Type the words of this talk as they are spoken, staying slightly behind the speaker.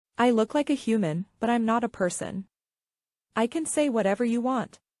I look like a human, but I'm not a person. I can say whatever you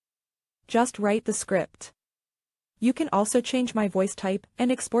want. Just write the script. You can also change my voice type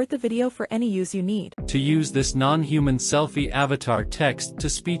and export the video for any use you need. To use this non-human selfie avatar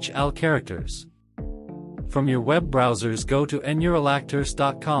text-to-speech AL characters. From your web browsers, go to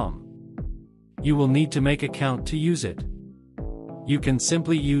NeuralActors.com. You will need to make an account to use it. You can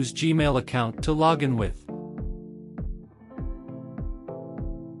simply use Gmail account to log in with.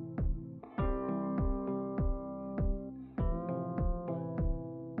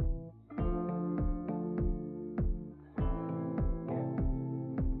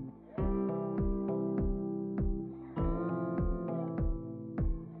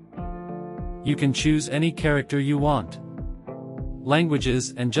 You can choose any character you want,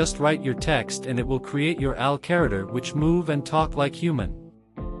 languages, and just write your text and it will create your AL character which move and talk like human.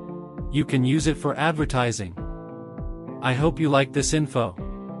 You can use it for advertising. I hope you like this info.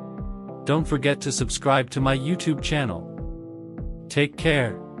 Don't forget to subscribe to my YouTube channel. Take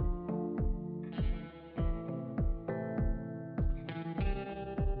care.